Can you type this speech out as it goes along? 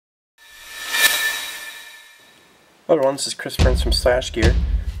Hello everyone, this is Chris Prince from SlashGear.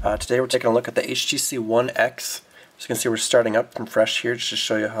 Today we're taking a look at the HTC One X. As you can see, we're starting up from fresh here just to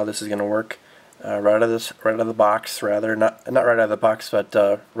show you how this is going to work. Right out of the box, rather not right out of the box, but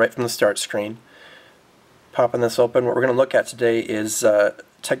right from the start screen. Popping this open, what we're going to look at today is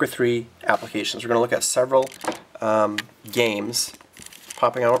Tegra 3 applications. We're going to look at several games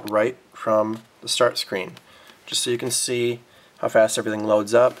popping out right from the start screen, just so you can see how fast everything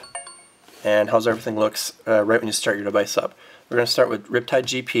loads up and how everything looks right when you start your device up. We're going to start with Riptide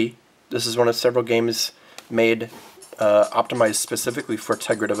Gp. This is one of several games made optimized specifically for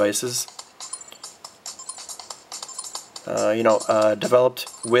Tegra devices. Developed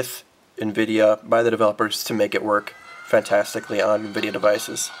with NVIDIA by the developers to make it work fantastically on NVIDIA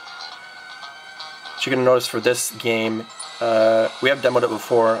devices. What you're going to notice for this game, we have demoed it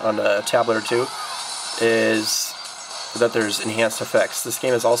before on a tablet or two, is that there's enhanced effects. This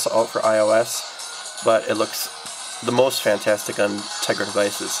game is also out for iOS, but it looks the most fantastic on Tegra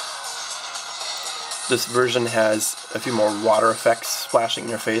devices. This version has a few more water effects splashing in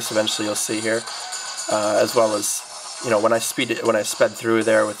your face, eventually you'll see here, as well as, when I sped through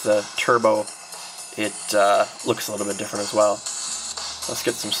there with the turbo, it looks a little bit different as well. Let's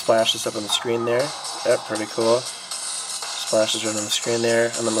get some splashes up on the screen there. Yep, pretty cool. Splashes right on the screen there,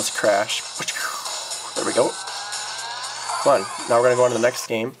 and then let's crash. There we go. Fun. Now we're going to go on to the next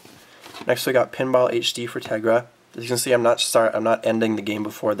game. Next we got Pinball HD for Tegra. As you can see, I'm not ending the game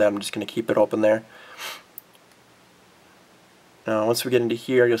before that. I'm just going to keep it open there. Now once we get into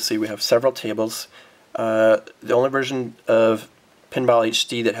here, you'll see we have several tables. The only version of Pinball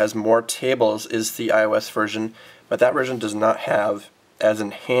HD that has more tables is the iOS version, but that version does not have as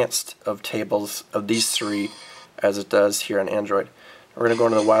enhanced of tables of these three as it does here on Android. We're going to go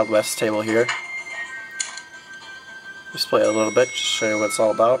into the Wild West table here. Just play it a little bit, just show you what it's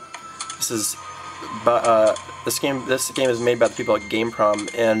all about. This game is made by the people at GameProm,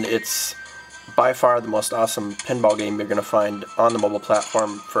 and it's by far the most awesome pinball game you're going to find on the mobile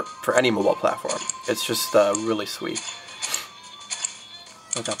platform for any mobile platform. It's just really sweet.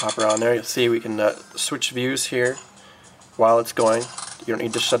 Let that pop around there. You'll see we can switch views here while it's going. You don't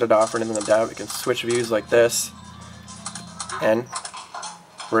need to shut it off or anything like that. We can switch views like this, and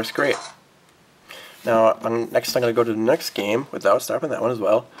works great. Now, next I'm going to go to the next game without stopping that one as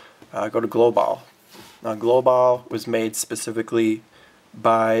well. Go to Global. Now, Global was made specifically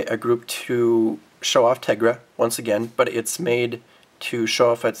by a group to show off Tegra, once again, but it's made to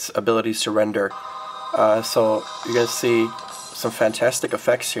show off its abilities to render. So you're going to see some fantastic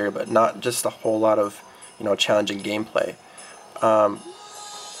effects here, but not just a whole lot of challenging gameplay. What I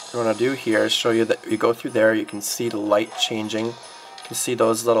want to do here is show you that you go through there, you can see the light changing, you can see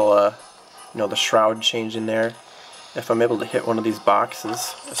those little the shroud changing there. If I'm able to hit one of these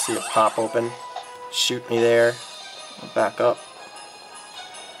boxes, I see it pop open, shoot me there, I'll back up,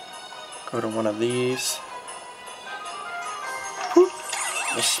 go to one of these, whoop,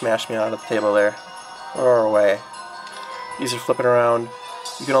 just smash me out of the table there, or away. These are flipping around.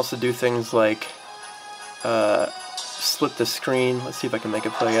 You can also do things like split the screen. Let's see if I can make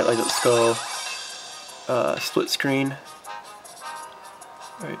it play it. Let's go split screen.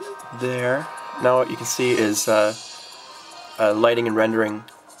 Right there. Now what you can see is lighting and rendering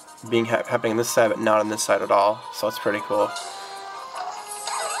happening on this side, but not on this side at all. So that's pretty cool.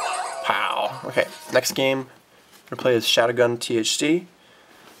 Pow! Okay, next game we're going to play is Gun Thd.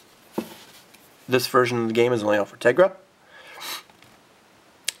 This version of the game is only out for Tegra.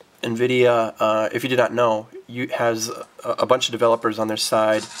 NVIDIA, if you did not know, has a bunch of developers on their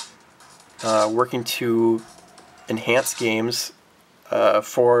side working to enhance games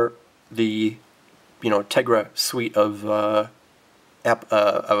for the Tegra suite of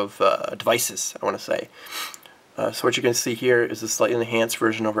devices, I want to say. So what you're going to see here is a slightly enhanced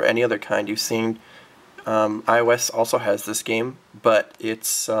version over any other kind you've seen. iOS also has this game, but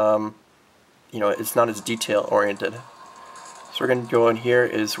it's it's not as detail oriented. So we're going to go in here.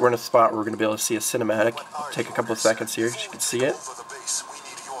 We're in a spot where we're going to be able to see a cinematic. It'll take a couple of seconds here so you can see it.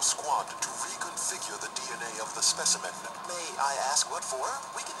 Specimen. May I ask what for?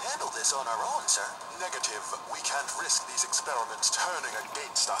 We can handle this on our own, sir. Negative. We can't risk these experiments turning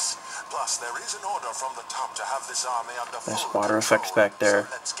against us. Plus, there is an order from the top to have this army under full nice water effects back there.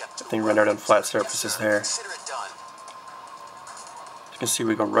 Everything rendered on flat surfaces there. You can see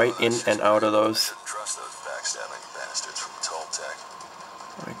we go right in and out of those. Trust those backstabbing bastards from Toltec.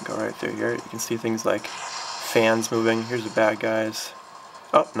 We can go right through here. You can see things like fans moving. Here's the bad guys.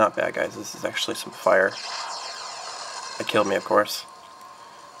 Oh, not bad guys. This is actually some fire. That killed me, of course.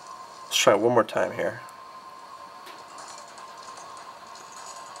 Let's try it one more time here.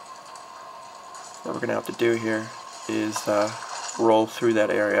 What we're going to have to do here is roll through that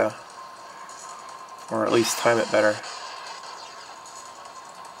area, or at least time it better.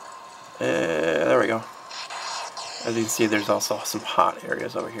 There we go. As you can see, there's also some hot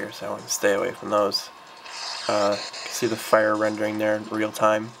areas over here, so I want to stay away from those. You can see the fire rendering there in real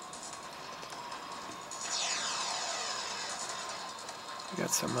time. We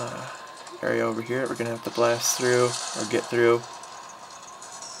got some area over here we're going to have to blast through, or get through.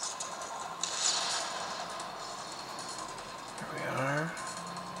 There we are.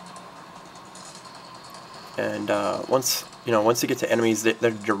 And once you get to enemies,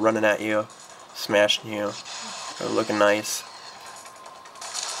 they're running at you, smashing you. They're looking nice.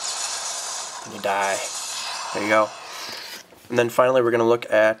 And you die. There you go. And then finally, we're going to look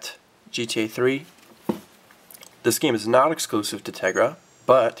at GTA 3. This game is not exclusive to Tegra,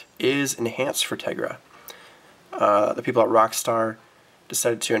 but is enhanced for Tegra. The people at Rockstar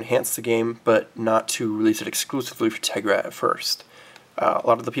decided to enhance the game, but not to release it exclusively for Tegra at first. A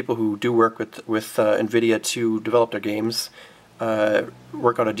lot of the people who do work with NVIDIA to develop their games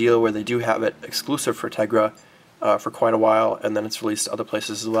work on a deal where they do have it exclusive for Tegra for quite a while, and then it's released to other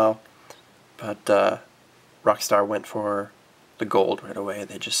places as well. But Rockstar went for the gold right away.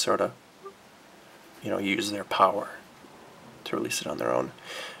 They just sort of, use their power to release it on their own.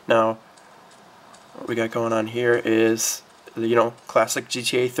 Now, what we got going on here is the classic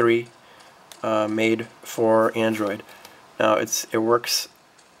GTA 3 made for Android. Now it works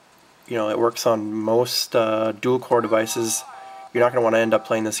on most dual core devices. You're not going to want to end up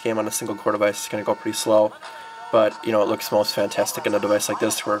playing this game on a single core device. It's going to go pretty slow. But it looks most fantastic in a device like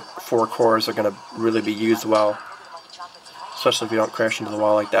this, where 4 cores are going to really be used well, especially if you don't crash into the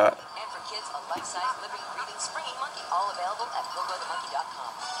wall like that.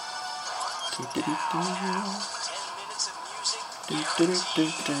 So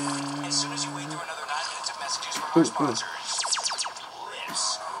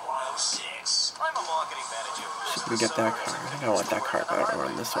we get that car. I think I want that car better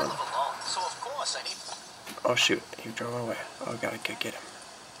than this one. Oh shoot, he drove away. Oh, gotta get him.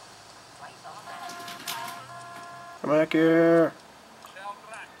 Come back here.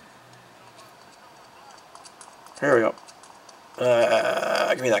 Here we go.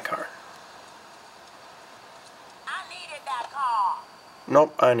 Give me that car. I needed that car.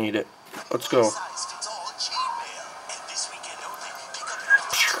 Nope, I need it. Let's go.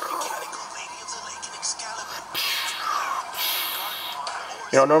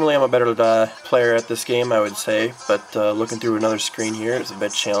 Normally I'm a better player at this game, I would say, but looking through another screen here is a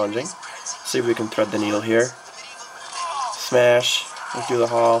bit challenging. See if we can thread the needle here. Smash, go through the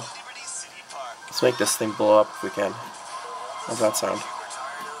hall. Let's make this thing blow up if we can. How's that sound?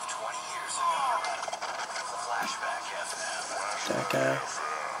 That guy.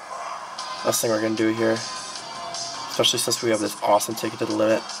 Last thing we're going to do here, especially since we have this awesome take it to the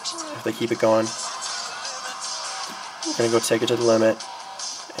limit, if they keep it going, we're going to go take it to the limit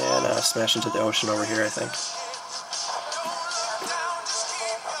and smash into the ocean over here, I think.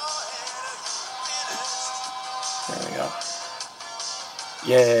 There we go.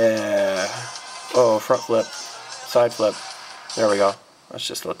 Yeah! Oh, front flip. Side flip. There we go. Let's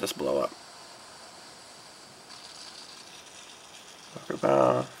just let this blow up.